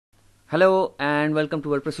Hello and welcome to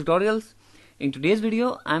Wordpress tutorials. In today's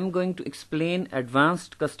video I'm going to explain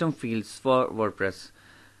advanced custom fields for Wordpress.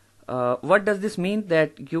 What does this mean?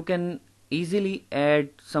 That you can easily add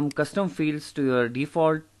some custom fields to your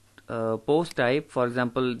default post type. For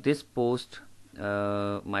example, this post,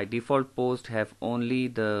 my default post have only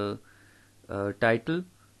the title,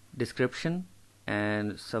 description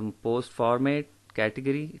and some post format,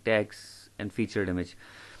 category, tags and featured image.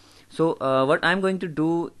 So what I'm going to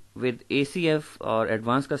do with ACF or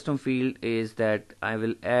advanced custom field is that I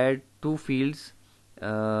will add two fields,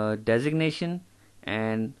 designation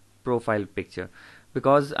and profile picture,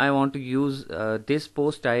 because I want to use this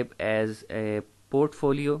post type as a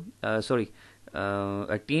portfolio,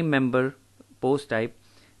 a team member post type,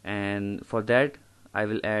 and for that I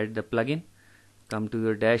will add the plugin. Come to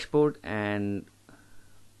your dashboard and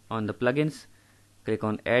on the plugins click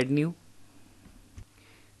on add new.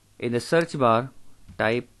 In the search bar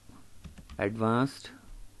type advanced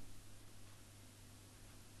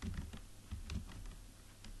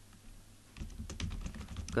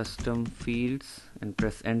custom fields and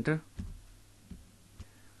press enter.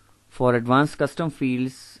 For advanced custom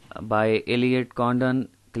fields by Elliot Condon,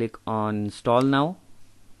 click on install now.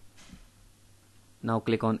 Now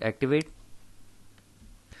click on activate.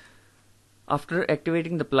 After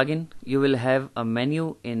activating the plugin, you will have a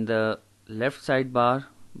menu in the left sidebar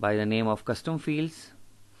by the name of custom fields.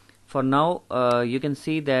 For now, you can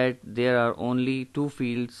see that there are only two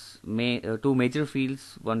fields, two major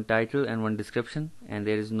fields, one title and one description, and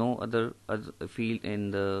there is no other field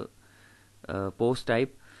in the post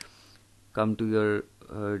type. Come to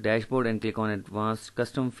your dashboard and click on advanced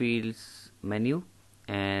custom fields menu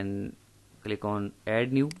and click on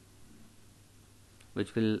add new,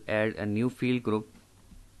 which will add a new field group.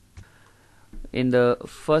 In the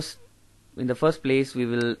first place, we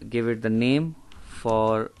will give it the name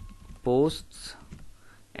for posts,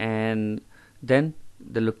 and then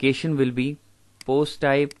the location will be post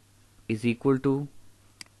type is equal to,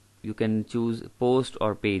 you can choose post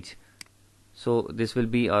or page. So this will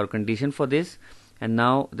be our condition for this. And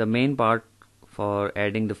now the main part for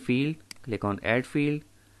adding the field, click on add field.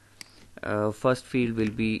 First field will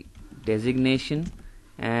be designation,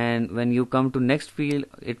 and when you come to next field,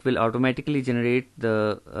 it will automatically generate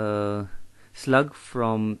the slug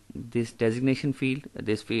from this designation field,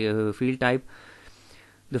 this field type.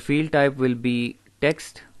 The field type will be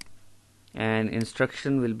text, and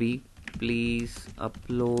instruction will be please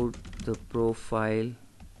upload the profile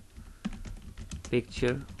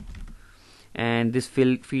picture, and this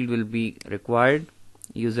field will be required.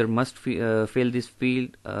 User must fill this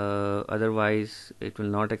field, otherwise it will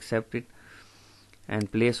not accept it.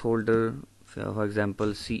 And placeholder, for example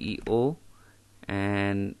CEO,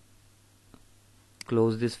 and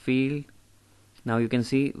close this field. Now you can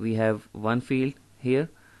see we have one field here,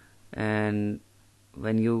 and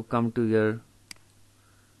when you come to your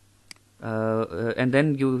and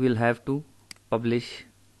then you will have to publish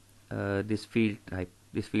this field type,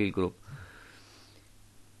 this field group.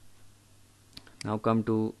 Now come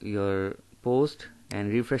to your post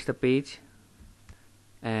and refresh the page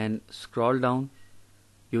and scroll down.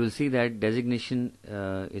 You will see that designation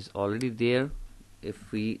is already there.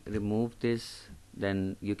 If we remove this,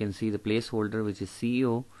 then you can see the placeholder, which is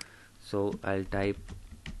CEO. So I'll type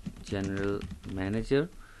general manager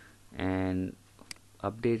and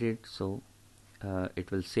update it, so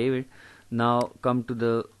it will save it. Now come to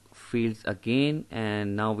the fields again,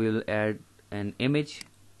 and now we will add an image.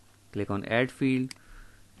 Click on add field,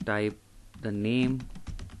 type the name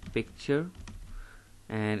picture,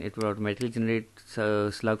 and it will automatically generate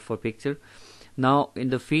slug for picture. Now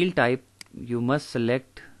in the field type, you must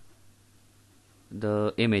select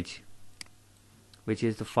the image, which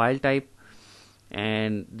is the file type,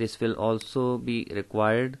 and this will also be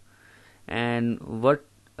required. And what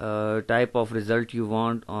type of result you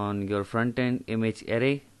want on your front end, image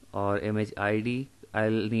array or image ID. I'll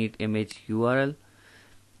need image URL,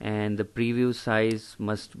 and the preview size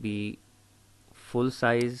must be full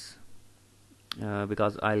size,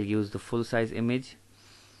 because I'll use the full size image.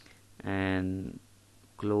 And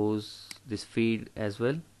close this field as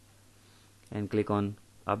well and click on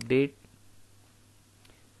update.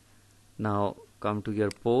 Now come to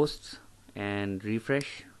your posts and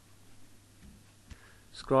refresh.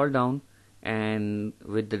 Scroll down, and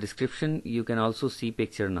with the description you can also see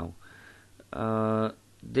picture now.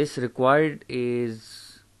 This required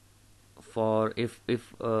is for if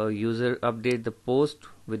user update the post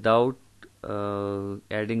without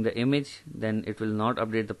adding the image, then it will not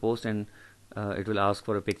update the post, and it will ask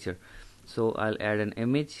for a picture. So I'll add an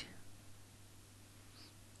image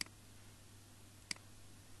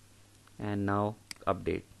and now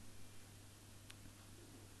update.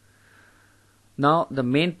 Now the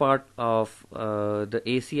main part of the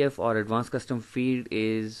ACF or advanced custom field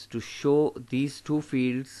is to show these two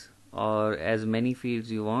fields or as many fields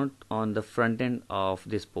you want on the front end of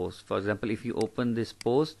this post. For example, if you open this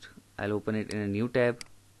post, I'll open it in a new tab,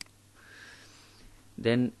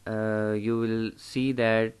 then you will see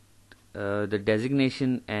that the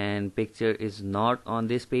designation and picture is not on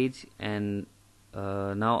this page, and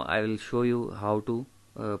now I will show you how to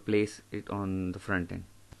place it on the front end.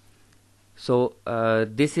 So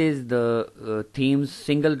this is the themes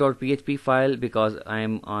single.php file because I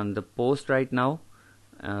am on the post right now.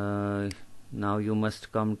 Now you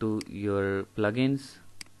must come to your plugins,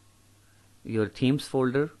 your themes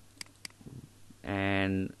folder,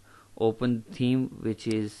 and open theme which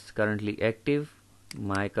is currently active.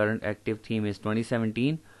 My current active theme is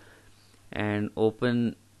 2017, and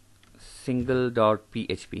open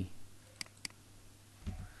single.php.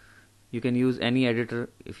 You can use any editor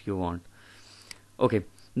if you want. Okay,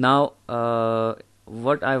 now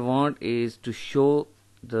what I want is to show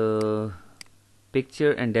the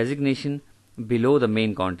picture and designation below the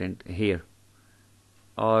main content here,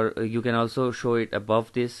 or you can also show it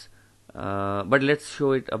above this, but let's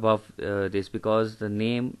show it above this because the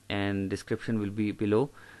name and description will be below,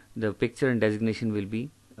 the picture and designation will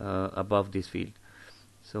be above this field.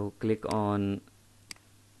 So click on,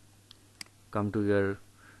 come to your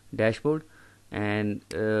dashboard, and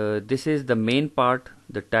this is the main part,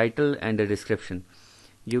 the title and the description.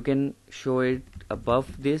 You can show it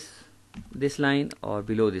above this line or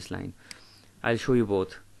below this line. I'll show you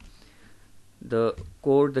both. The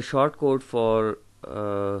code, the short code for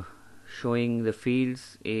showing the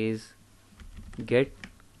fields is get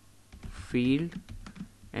field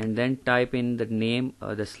and then type in the name,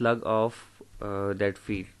 the slug of that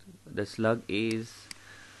field. The slug is,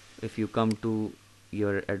 if you come to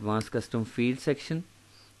your advanced custom field section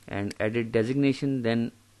and edit designation,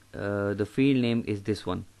 then the field name is this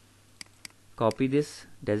one. Copy this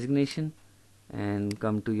designation and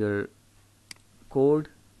come to your code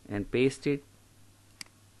and paste it,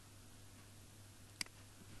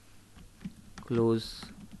 close,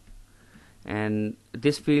 and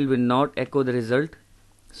this field will not echo the result,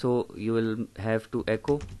 so you will have to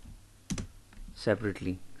echo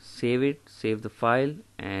separately. Save it, save the file,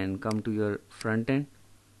 and come to your front end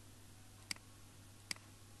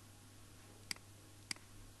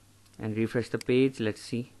and refresh the page. Let's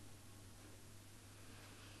see.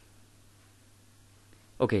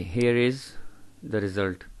 Okay, here is the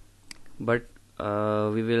result, but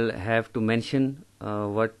we will have to mention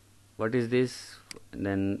what is this.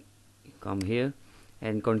 Then come here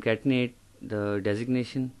and concatenate the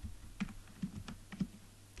designation,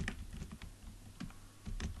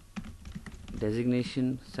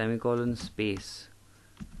 semicolon space.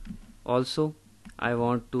 Also I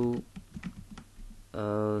want to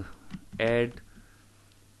add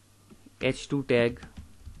h2 tag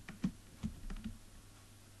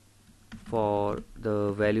for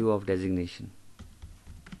the value of designation,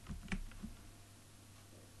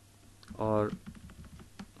 or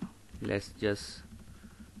let's just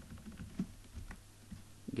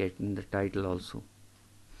get in the title also.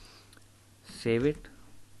 Save it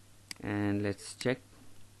and let's check.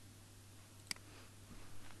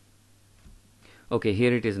 Okay,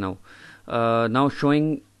 here it is now. Now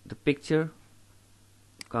showing the picture,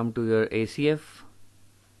 come to your ACF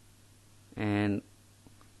and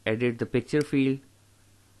edit the picture field,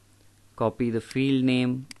 copy the field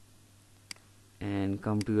name and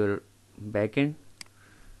come to your backend.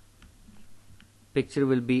 Picture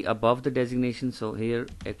will be above the designation, so here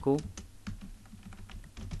echo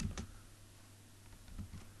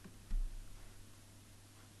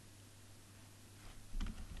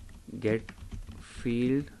get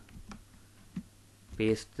field,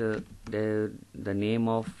 paste the name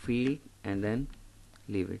of field and then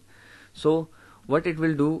leave it. So what it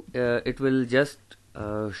will do, it will just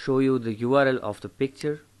show you the URL of the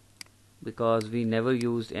picture because we never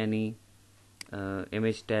used any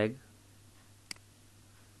image tag.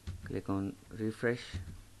 Click on refresh,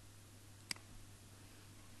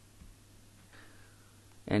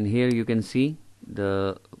 and here you can see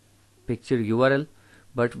the picture URL,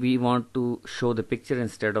 but we want to show the picture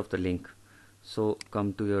instead of the link. So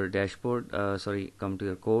come to your dashboard, come to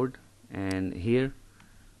your code, and here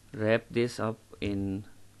wrap this up in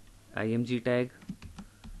img tag,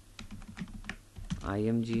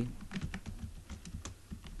 img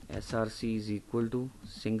src is equal to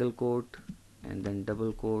single quote and then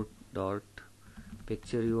double quote dot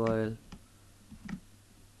picture URL,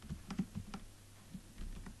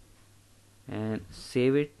 and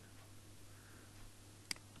save it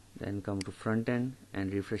then come to front end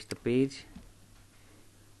and refresh the page,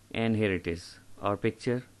 and here it is, our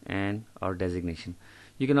picture and our designation.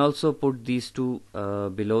 You can also put these two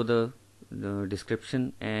below the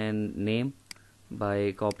description and name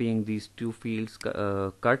by copying these two fields,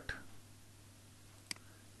 cut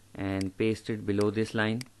and paste it below this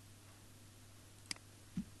line.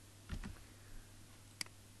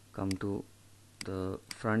 Come to the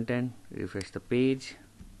front end, refresh the page,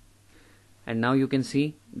 and now you can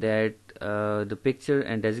see that the picture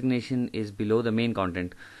and designation is below the main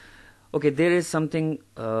content. Okay, there is something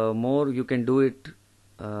more you can do it.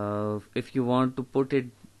 If you want to put it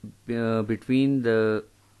between the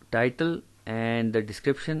title and the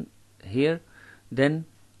description here, then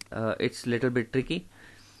it's little bit tricky.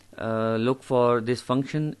 Look for this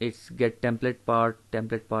function, it's get template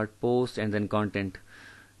part post, and then content.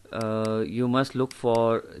 You must look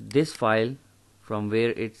for this file from where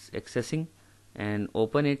it's accessing and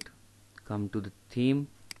open it. Come to the theme,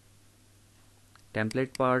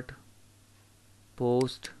 template part,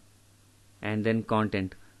 post, and then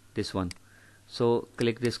content, this one. So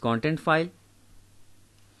click this content file,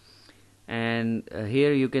 and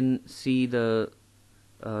here you can see the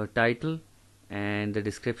title and the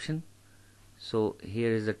description. So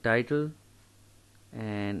here is the title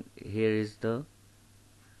and here is the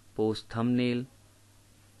post thumbnail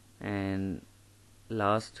and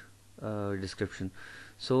last description.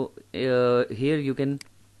 So here you can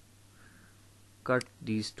cut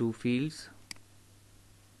these two fields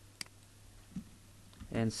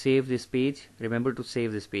and save this page. Remember to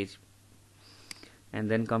save this page,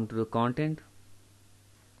 and then come to the content.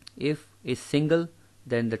 If is single,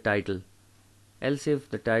 then the title, else if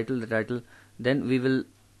the title, then we will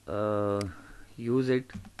use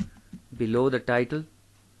it below the title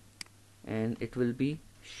and it will be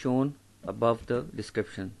shown above the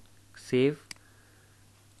description. Save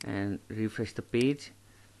and refresh the page.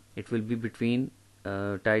 It will be between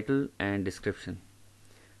title and description.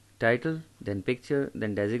 Title, then picture,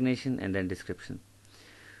 then designation, and then description.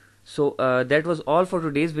 So that was all for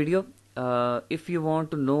today's video. If you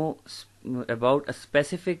want to know about a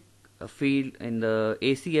specific field in the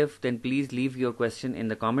ACF, then please leave your question in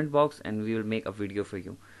the comment box and we will make a video for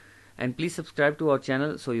you. And please subscribe to our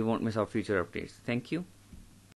channel so you won't miss our future updates. Thank you.